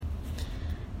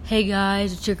Hey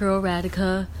guys, it's your girl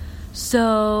Radhika.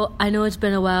 So, I know it's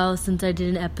been a while since I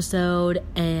did an episode,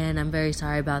 and I'm very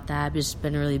sorry about that. I've just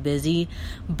been really busy.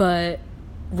 But,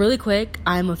 really quick,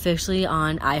 I'm officially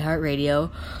on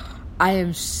iHeartRadio. I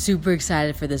am super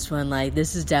excited for this one.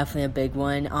 This is definitely a big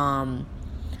one.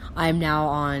 I'm now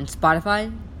on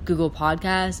Spotify, Google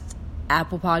Podcasts,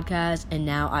 Apple Podcasts, and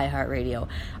now iHeartRadio.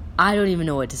 I don't even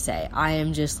know what to say. I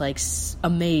am just,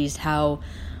 amazed how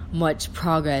much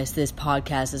progress this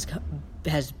podcast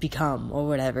has become or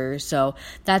whatever. So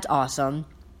that's awesome.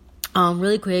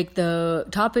 Really quick, the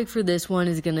topic for this one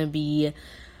is going to be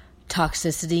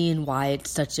toxicity and why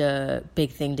it's such a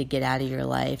big thing to get out of your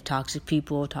life. Toxic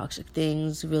people, toxic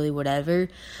things, really whatever.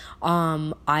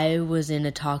 I was in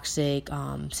a toxic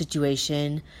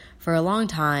situation for a long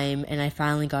time, and I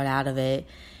finally got out of it.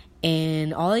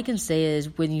 And all I can say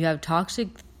is when you have toxic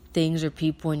things or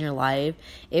people in your life,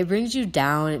 it brings you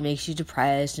down, it makes you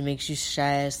depressed, it makes you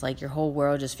stressed, your whole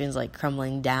world just feels like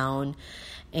crumbling down.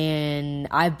 And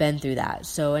I've been through that,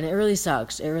 and it really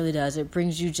sucks. It really does. It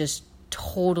brings you just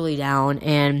totally down,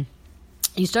 and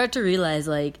you start to realize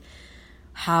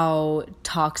how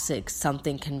toxic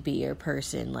something can be, or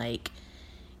person.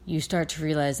 You start to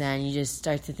realize that, and you just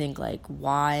start to think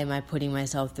why am I putting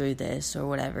myself through this or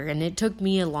whatever. And it took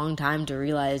me a long time to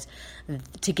realize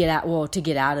to get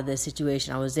out of this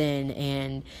situation I was in.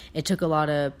 And it took a lot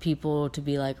of people to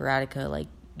be like, Radhika,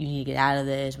 you need to get out of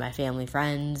this, my family,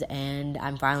 friends, and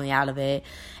I'm finally out of it.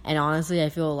 And honestly, I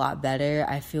feel a lot better.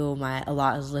 I feel a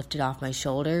lot is lifted off my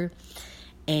shoulder,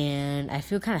 and I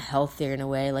feel kind of healthier in a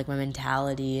way, my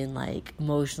mentality and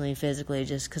emotionally, physically,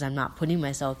 just because I'm not putting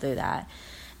myself through that.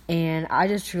 And I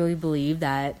just truly believe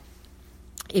that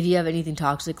if you have anything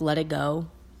toxic, let it go.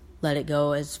 Let it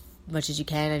go as much as you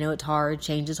can. I know it's hard.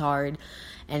 Change is hard.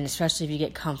 And especially if you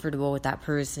get comfortable with that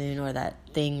person or that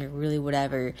thing or really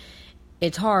whatever.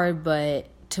 It's hard, but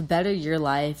to better your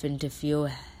life and to feel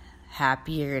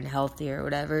happier and healthier or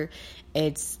whatever,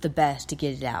 it's the best to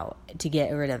get it out, to get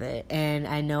rid of it. And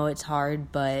I know it's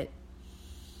hard, but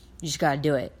you just gotta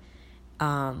do it.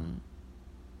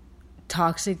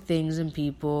 Toxic things and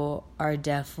people are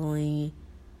definitely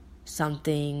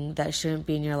something that shouldn't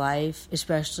be in your life,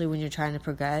 especially when you're trying to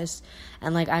progress.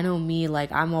 And I know me,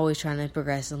 I'm always trying to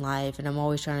progress in life, and I'm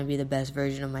always trying to be the best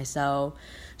version of myself.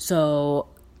 So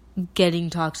getting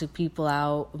toxic people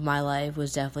out of my life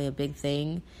was definitely a big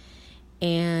thing.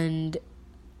 And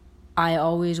I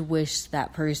always wish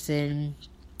that person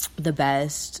the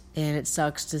best, and it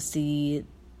sucks to see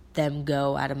them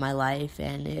go out of my life,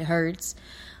 and it hurts.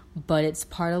 But it's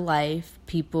part of life.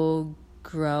 People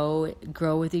grow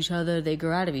with each other. They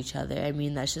grow out of each other. I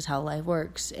mean, that's just how life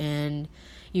works. And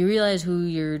you realize who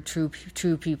your true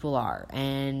people are.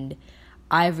 And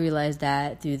I've realized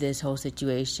that through this whole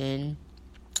situation.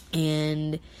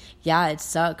 And yeah, it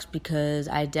sucks because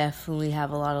I definitely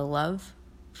have a lot of love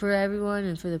for everyone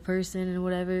and for the person and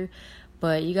whatever.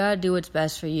 But you gotta do what's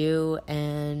best for you.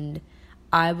 And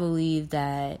I believe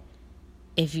that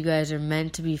if you guys are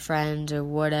meant to be friends or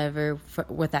whatever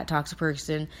with that toxic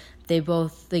person, they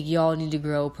both, you all need to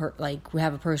grow, we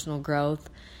have a personal growth,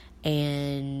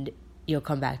 and you'll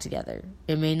come back together.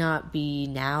 It may not be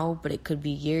now, but it could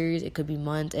be years, it could be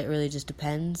months. It really just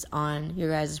depends on your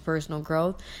guys' personal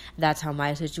growth. That's how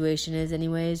my situation is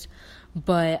anyways.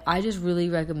 But I just really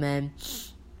recommend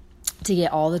to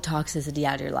get all the toxicity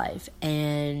out of your life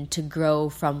and to grow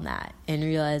from that and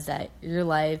realize that your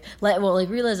life,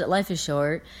 realize that life is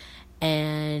short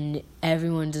and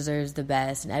everyone deserves the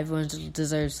best and everyone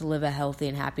deserves to live a healthy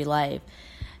and happy life.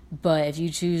 But if you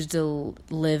choose to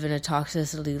live in a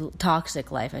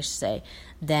toxic life, I should say,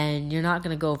 then you're not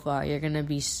going to go far. You're going to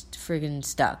be friggin'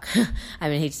 stuck. I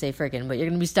hate to say friggin', but you're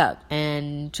going to be stuck.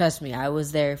 And trust me, I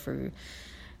was there for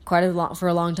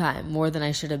a long time, more than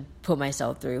I should have put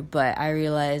myself through. But I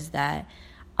realized that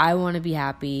I want to be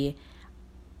happy.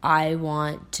 I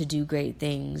want to do great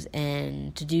things,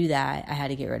 and to do that, I had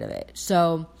to get rid of it.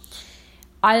 So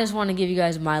I just want to give you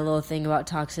guys my little thing about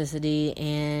toxicity,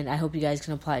 and I hope you guys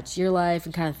can apply it to your life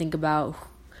and kind of think about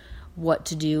what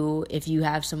to do if you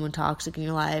have someone toxic in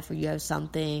your life or you have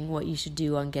something, what you should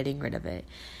do on getting rid of it.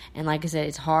 And like I said,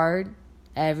 it's hard.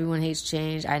 Everyone hates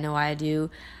change. I know I do.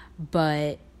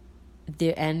 But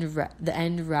the end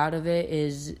route of it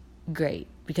is great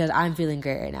because I'm feeling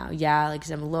great right now. Yeah, like I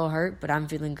said, I'm a little hurt, but I'm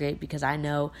feeling great because I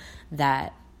know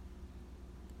that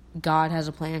God has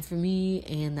a plan for me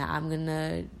and that I'm going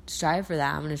to strive for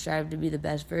that. I'm going to strive to be the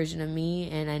best version of me,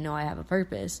 and I know I have a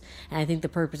purpose. And I think the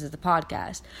purpose is the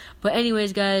podcast. But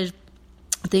anyways, guys,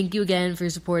 thank you again for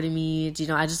supporting me.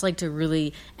 I just like to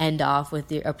really end off with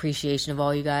the appreciation of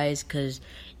all you guys because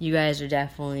you guys are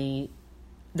definitely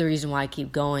the reason why I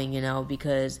keep going,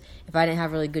 because if I didn't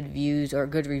have really good views or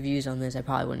good reviews on this, I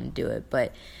probably wouldn't do it.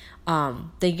 But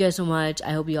thank you guys so much.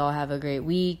 I hope you all have a great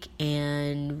week,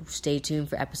 and stay tuned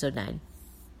for episode 9.